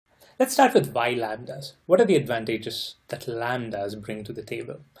Let's start with why lambdas. What are the advantages that lambdas bring to the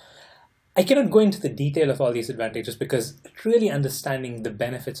table? I cannot go into the detail of all these advantages because really understanding the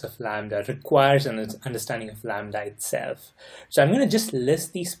benefits of lambda requires an understanding of lambda itself. So I'm going to just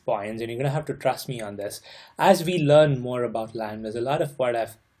list these points, and you're going to have to trust me on this. As we learn more about lambdas, a lot of what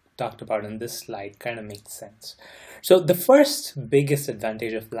I've talked about in this slide kind of makes sense. So the first biggest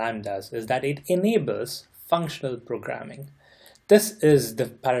advantage of lambdas is that it enables functional programming. This is the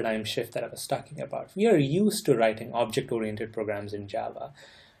paradigm shift that I was talking about. We are used to writing object-oriented programs in Java.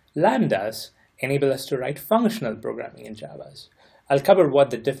 Lambdas enable us to write functional programming in Java. I'll cover what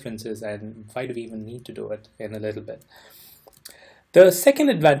the difference is and why do we even need to do it in a little bit. The second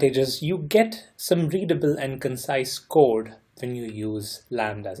advantage is you get some readable and concise code when you use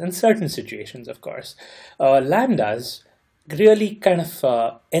lambdas, in certain situations, of course. Lambdas really kind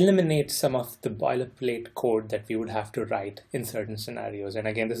of eliminate some of the boilerplate code that we would have to write in certain scenarios. And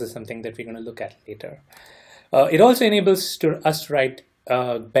again, this is something that we're going to look at later. It also enables us to write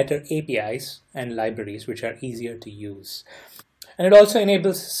better APIs and libraries which are easier to use. And it also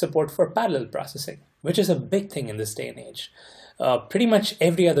enables support for parallel processing, which is a big thing in this day and age. Pretty much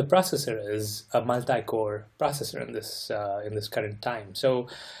every other processor is a multi-core processor in this current time. So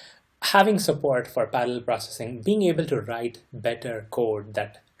having support for parallel processing, being able to write better code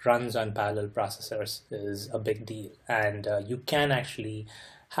that runs on parallel processors is a big deal. And you can actually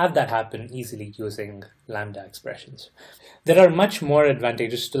have that happen easily using Lambda expressions. There are much more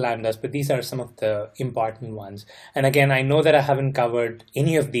advantages to Lambdas, but these are some of the important ones. And again, I know that I haven't covered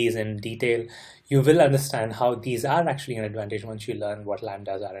any of these in detail. You will understand how these are actually an advantage once you learn what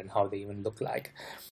Lambdas are and how they even look like.